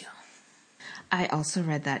today, too. I also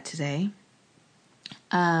read that today.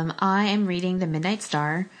 I am reading The Midnight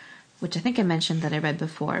Star, which I think I mentioned that I read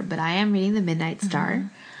before, but I am reading The Midnight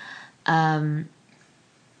Star.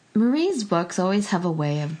 Marie's books always have a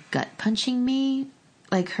way of gut punching me.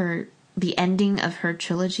 Like the ending of her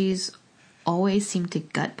trilogies always seem to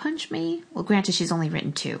gut punch me. Well, granted, she's only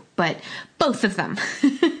written 2, but both of them.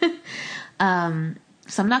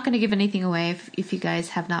 So I'm not going to give anything away if you guys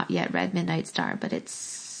have not yet read Midnight Star, but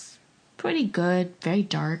it's pretty good, very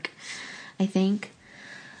dark, I think.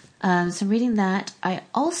 So I'm reading that. I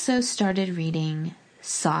also started reading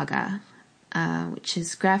Saga, which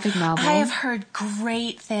is graphic novel. I have heard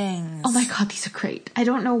great things. Oh my god, these are great. I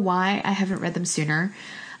don't know why I haven't read them sooner.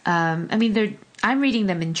 I'm reading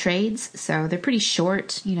them in trades, so they're pretty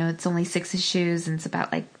short. It's only 6 issues, and it's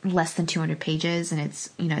about like less than 200 pages, and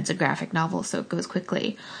it's a graphic novel, so it goes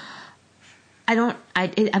quickly. I'm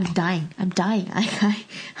dying. I'm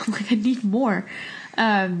like, I need more.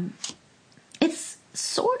 It's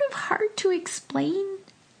sort of hard to explain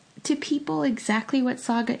to people exactly what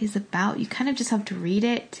Saga is about. You kind of just have to read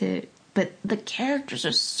it but the characters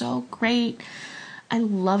are so great. I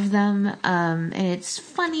love them, and it's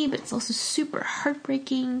funny, but it's also super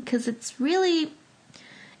heartbreaking because it's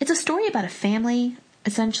a story about a family,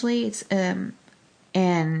 essentially.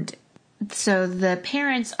 And so the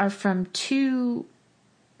parents are from 2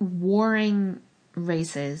 warring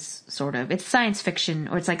races, sort of. It's science fiction,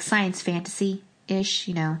 or it's like science fantasy-ish,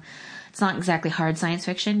 It's not exactly hard science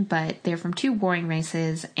fiction, but they're from 2 warring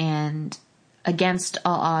races, and against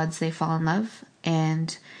all odds, they fall in love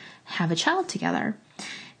and have a child together.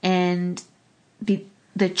 And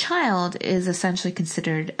the child is essentially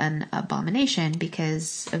considered an abomination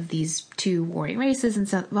because of these 2 warring races and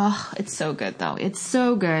stuff. Oh, it's so good though. It's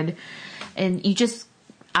so good. And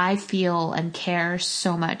I feel and care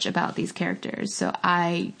so much about these characters. So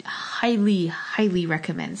I highly, highly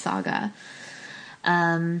recommend Saga.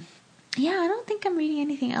 Yeah, I don't think I'm reading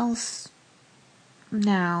anything else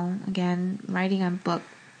now. Again, writing on book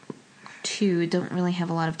 2, don't really have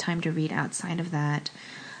a lot of time to read outside of that.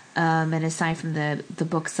 And aside from the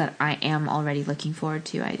books that I am already looking forward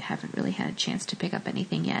to, I haven't really had a chance to pick up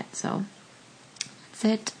anything yet. So that's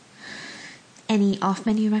it. Any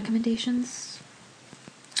off-menu recommendations?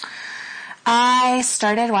 I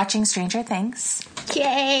started watching Stranger Things.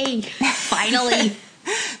 Yay! Finally!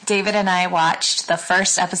 David and I watched the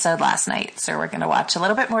first episode last night, so we're going to watch a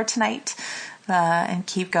little bit more tonight and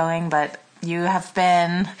keep going. But you have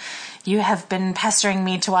been pestering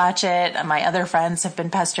me to watch it. My other friends have been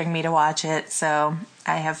pestering me to watch it, so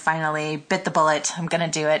I have finally bit the bullet. I'm going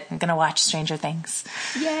to do it. I'm going to watch Stranger Things.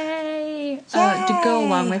 Yay! To go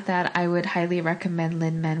along with that, I would highly recommend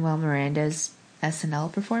Lin-Manuel Miranda's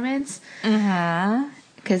SNL performance.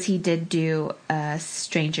 Because he did do a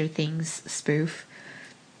Stranger Things spoof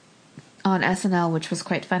on SNL, which was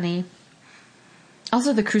quite funny.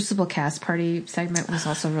 Also, the Crucible Cast Party segment was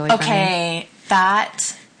also really funny. Okay,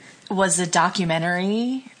 that was a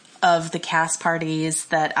documentary of the cast parties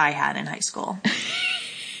that I had in high school.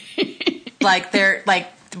 They're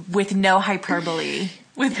with no hyperbole,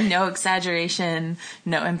 with no exaggeration,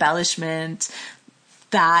 no embellishment.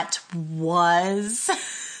 That was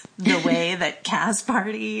the way that cast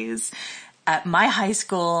parties at my high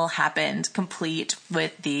school happened, complete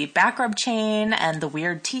with the back rub chain and the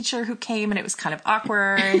weird teacher who came and it was kind of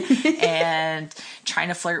awkward and trying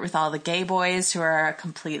to flirt with all the gay boys who are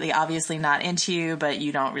completely obviously not into you, but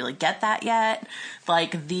you don't really get that yet.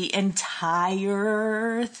 Like, the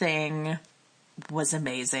entire thing was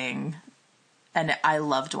amazing. And I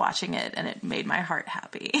loved watching it, and it made my heart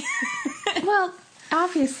happy. Well,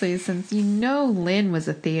 obviously, since Lynn was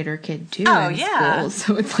a theater kid too in school,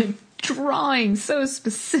 so it's like drawing so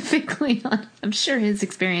specifically on, I'm sure, his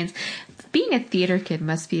experience. Being a theater kid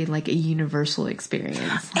must be like a universal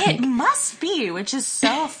experience. It must be, which is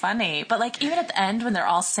so funny. But like, even at the end when they're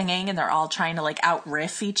all singing and they're all trying to like out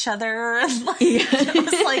riff each other, it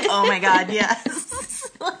was like, oh my God, yes.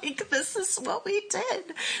 Like, this is what we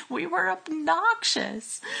did. We were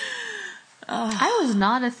obnoxious. I was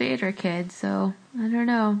not a theater kid, so I don't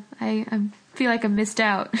know. I feel like I missed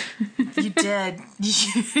out. You did.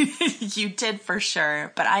 You did for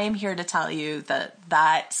sure. But I am here to tell you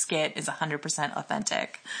that skit is 100%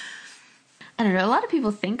 authentic. I don't know. A lot of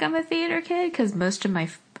people think I'm a theater kid because most of my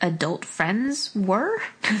adult friends were.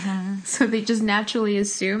 So they just naturally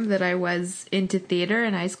assume that I was into theater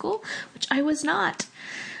in high school, which I was not.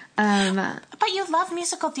 But you love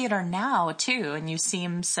musical theater now, too. And you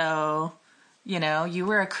seem so... you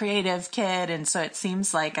were a creative kid, and so it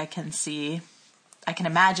seems like I can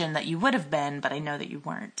imagine that you would have been, but I know that you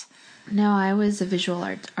weren't. No, I was a visual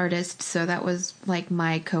artist, so that was like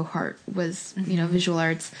my cohort was, visual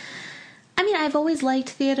arts. I mean, I've always liked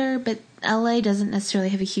theater, but LA doesn't necessarily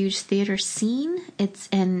have a huge theater scene.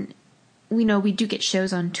 We do get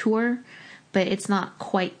shows on tour, but it's not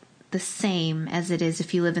quite the same as it is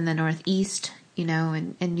if you live in the Northeast,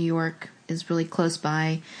 and New York is really close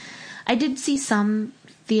by. I did see some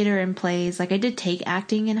theater and plays. Like, I did take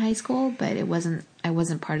acting in high school, but I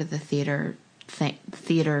wasn't part of the theater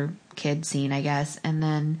kid scene, I guess.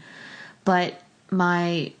 But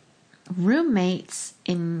my roommates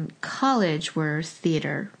in college were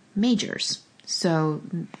theater majors. So,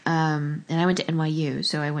 and I went to NYU,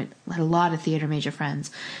 so I had a lot of theater major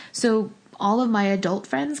friends. So all of my adult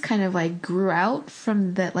friends kind of like grew out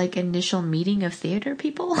from that like initial meeting of theater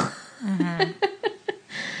people.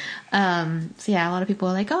 So yeah, a lot of people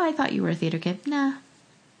are like, oh, I thought you were a theater kid. Nah,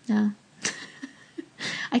 no.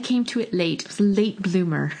 I came to it late. It was a late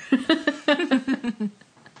bloomer.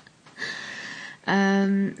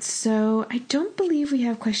 So I don't believe we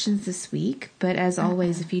have questions this week, but as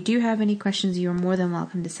always, if you do have any questions, you're more than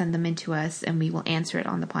welcome to send them in to us and we will answer it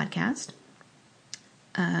on the podcast.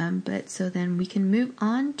 But so then we can move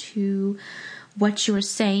on to what you were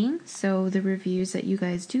saying. So the reviews that you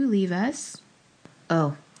guys do leave us.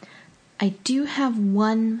 Oh, I do have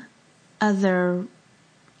one other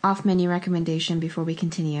off-menu recommendation before we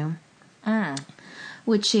continue,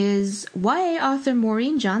 which is YA author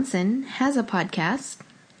Maureen Johnson has a podcast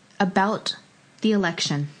about the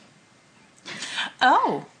election.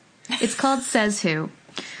 Oh. It's called Says Who.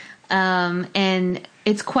 And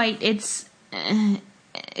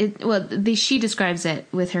she describes it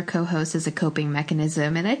with her co-host as a coping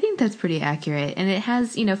mechanism, and I think that's pretty accurate. And it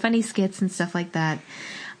has, funny skits and stuff like that.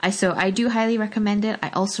 So I do highly recommend it. I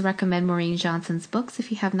also recommend Maureen Johnson's books if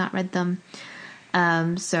you have not read them.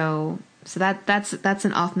 So that's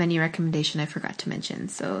an off-menu recommendation I forgot to mention.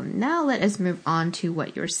 So now let us move on to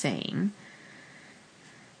what you're saying.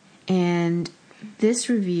 And this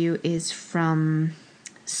review is from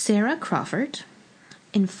Sarah Crawford.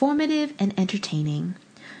 Informative and entertaining.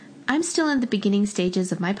 I'm still in the beginning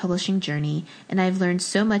stages of my publishing journey, and I've learned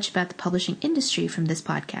so much about the publishing industry from this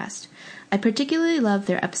podcast. I particularly love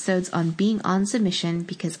their episodes on being on submission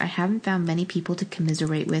because I haven't found many people to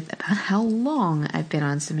commiserate with about how long I've been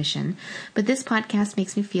on submission, but this podcast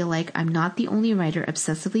makes me feel like I'm not the only writer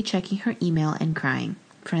obsessively checking her email and crying.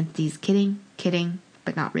 Parentheses, kidding,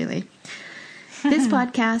 but not really. This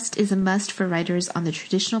podcast is a must for writers on the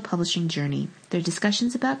traditional publishing journey. Their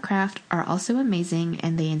discussions about craft are also amazing,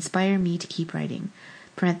 and they inspire me to keep writing.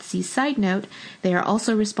 Parentheses, side note, they are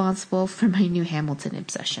also responsible for my new Hamilton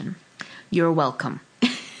obsession. You're welcome.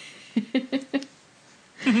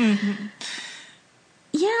 Yeah, I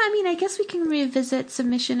mean, I guess we can revisit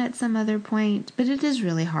submission at some other point, but it is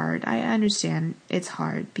really hard. I understand it's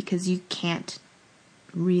hard because you can't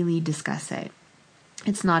really discuss it.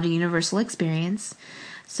 It's not a universal experience,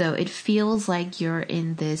 so it feels like you're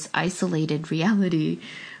in this isolated reality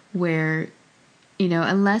where, you know,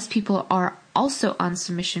 unless people are also on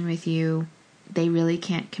submission with you, they really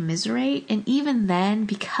can't commiserate. And even then,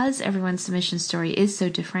 because everyone's submission story is so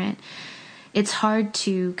different, it's hard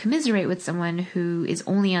to commiserate with someone who is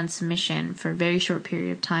only on submission for a very short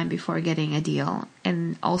period of time before getting a deal,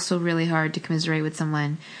 and also really hard to commiserate with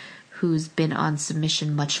someone who's been on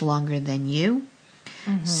submission much longer than you.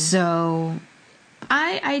 Mm-hmm. So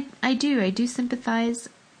I do sympathize.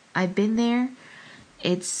 I've been there.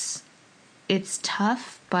 It's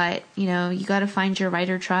tough, but you know, you got to find your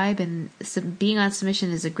writer tribe, and being on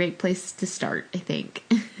submission is a great place to start, I think.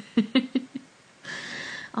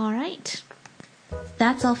 All right.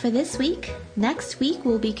 That's all for this week. Next week,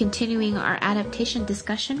 we'll be continuing our adaptation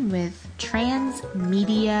discussion with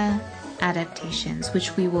transmedia adaptations,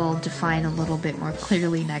 which we will define a little bit more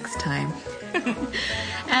clearly next time.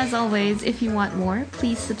 As always, if you want more,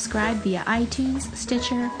 please subscribe via iTunes,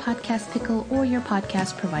 Stitcher, Podcast Pickle, or your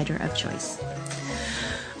podcast provider of choice.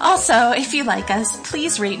 Also, if you like us,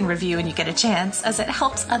 please rate and review when you get a chance, as it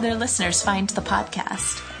helps other listeners find the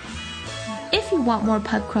podcast. If you want more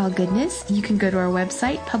pub crawl goodness, you can go to our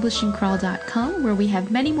website, publishingcrawl.com, where we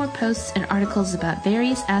have many more posts and articles about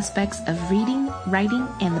various aspects of reading, writing,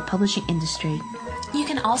 and the publishing industry. You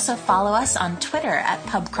can also follow us on Twitter at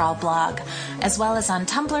PubCrawlBlog, as well as on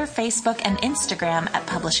Tumblr, Facebook, and Instagram at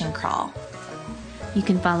Publishing Crawl. You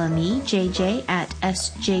can follow me, JJ, at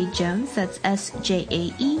SJJones, that's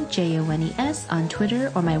SJAEJONES, on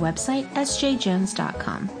Twitter or my website,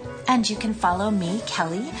 sjjones.com. And you can follow me,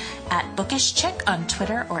 Kelly, at BookishChick on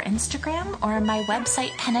Twitter or Instagram, or on my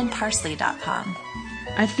website, penandparsley.com.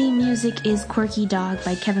 Our theme music is Quirky Dog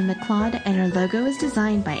by Kevin MacLeod, and our logo is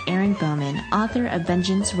designed by Aaron Bowman, author of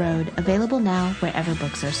Vengeance Road, available now wherever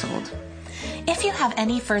books are sold. If you have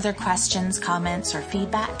any further questions, comments, or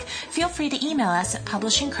feedback, feel free to email us at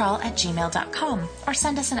publishingcrawl@gmail.com or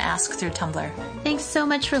send us an ask through Tumblr. Thanks so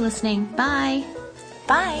much for listening. Bye.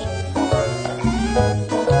 Bye.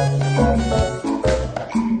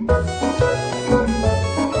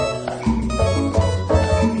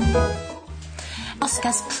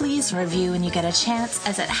 Guys, please review when you get a chance,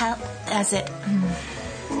 as it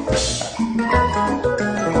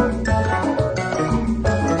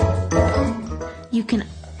You can.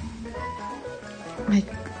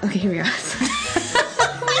 Okay, here we go.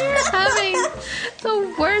 We're having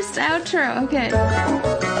the worst outro. Okay.